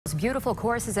beautiful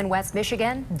courses in West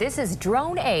Michigan. This is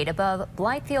Drone 8 above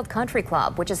Blythefield Country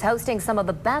Club, which is hosting some of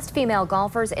the best female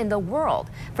golfers in the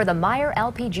world for the Meijer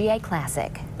LPGA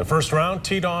Classic. The first round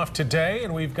teed off today,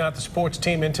 and we've got the sports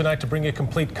team in tonight to bring you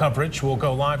complete coverage. We'll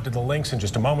go live to the links in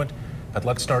just a moment. But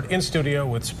let's start in studio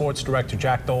with sports director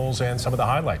Jack Doles and some of the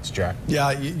highlights. Jack.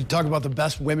 Yeah, you talk about the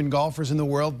best women golfers in the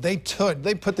world. They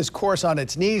put this course on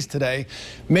its knees today,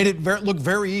 made it look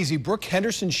very easy. Brooke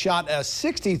Henderson shot a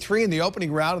 63 in the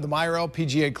opening round of the Meijer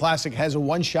LPGA Classic, has a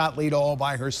one-shot lead all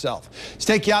by herself. Let's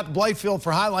take you out to Blythefield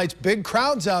for highlights. Big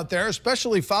crowds out there,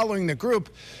 especially following the group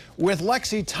with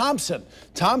Lexi Thompson.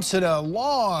 Thompson, a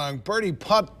long birdie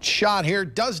putt shot here,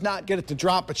 does not get it to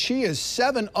drop, but she is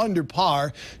 7 under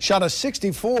par, shot a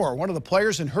 64. One of the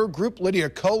players in her group, Lydia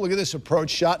Ko, look at this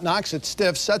approach shot, knocks it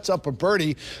stiff, sets up a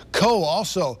birdie. Ko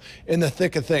also in the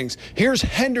thick of things. Here's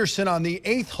Henderson on the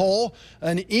 8th hole,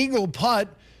 an eagle putt,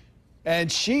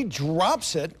 and she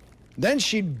drops it. Then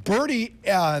she birdie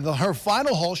her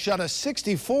final hole, shot a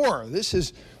 64. This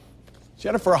is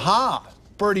Jennifer Ha,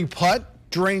 birdie putt.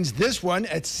 Drains this one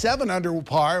at 7 under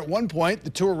par. At one point, the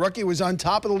tour rookie was on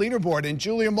top of the leaderboard. And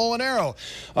Julia Molinaro,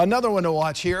 another one to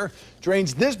watch here,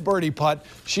 drains this birdie putt.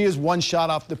 She is 1 shot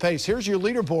off the pace. Here's your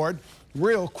leaderboard.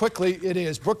 Real quickly, it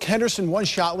is Brooke Henderson, 1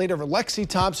 shot lead over Lexi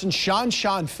Thompson,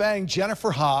 Shan Feng,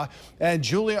 Jennifer Ha, and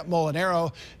Julia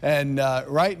Molinaro. And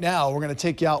right now, we're going to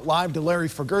take you out live to Larry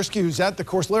Figursky, who's at the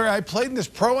course. Larry, I played in this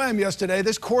Pro-Am yesterday.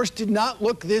 This course did not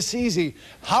look this easy.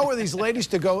 How are these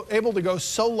ladies able to go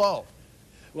so low?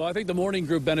 Well, I think the morning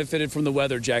group benefited from the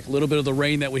weather, Jack. A little bit of the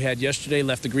rain that we had yesterday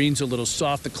left the greens a little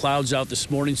soft. The clouds out this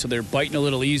morning, so they're biting a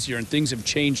little easier, and things have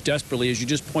changed desperately. As you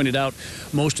just pointed out,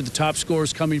 most of the top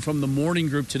scores coming from the morning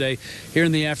group today. Here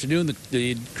in the afternoon,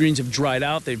 the greens have dried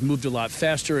out. They've moved a lot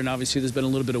faster, and obviously there's been a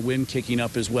little bit of wind kicking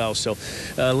up as well. So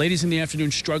ladies in the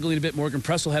afternoon struggling a bit. Morgan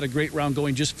Pressel had a great round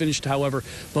going, just finished, however,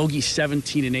 bogey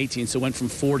 17 and 18, so went from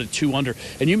 4 to 2 under.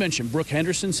 And you mentioned Brooke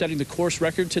Henderson setting the course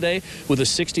record today with a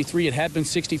 63. It had been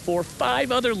 64.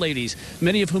 5 other ladies,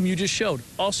 many of whom you just showed,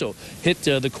 also hit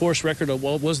the course record of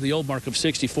what was the old mark of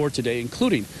 64 today,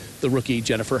 including the rookie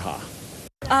Jennifer Ha.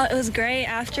 It was great.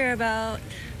 After about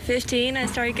 15, I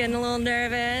started getting a little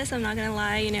nervous. I'm not going to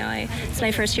lie. You know, it's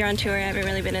my first year on tour. I haven't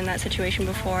really been in that situation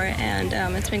before, and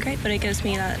it's been great, but it gives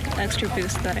me that extra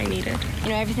boost that I needed. You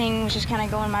know, everything was just kind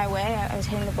of going my way. I was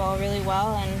hitting the ball really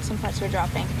well, and some putts were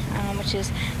dropping, which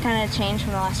is kind of changed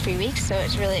from the last few weeks, so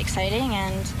it's really exciting,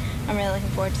 and I'm really looking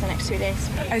forward to the next 2 days.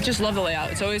 I just love the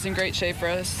layout. It's always in great shape for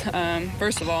us,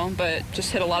 first of all, but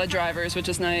just hit a lot of drivers, which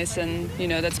is nice, and, you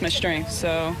know, that's my strength,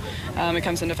 so it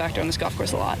comes into factor on this golf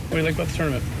course a lot. What do you like about the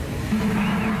tournament?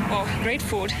 Oh, great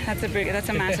food. That's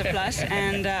a massive plus,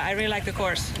 and I really like the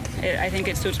course. I think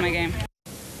it suits my game.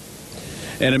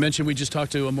 And I mentioned we just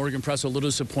talked to Morgan Pressel, a little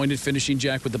disappointed finishing,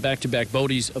 Jack, with the back-to-back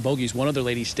bogeys. One other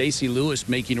lady, Stacy Lewis,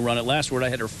 making a run at last word. I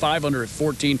had her 5 under at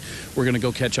 14. We're going to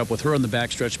go catch up with her on the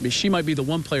backstretch. She might be the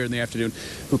one player in the afternoon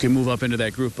who can move up into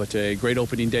that group, but a great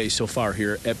opening day so far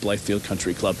here at Blythefield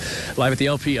Country Club. Live at the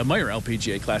Meijer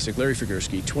LPGA Classic, Larry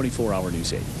Figursky, 24-hour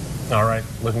News 8. All right,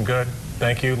 looking good.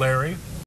 Thank you, Larry.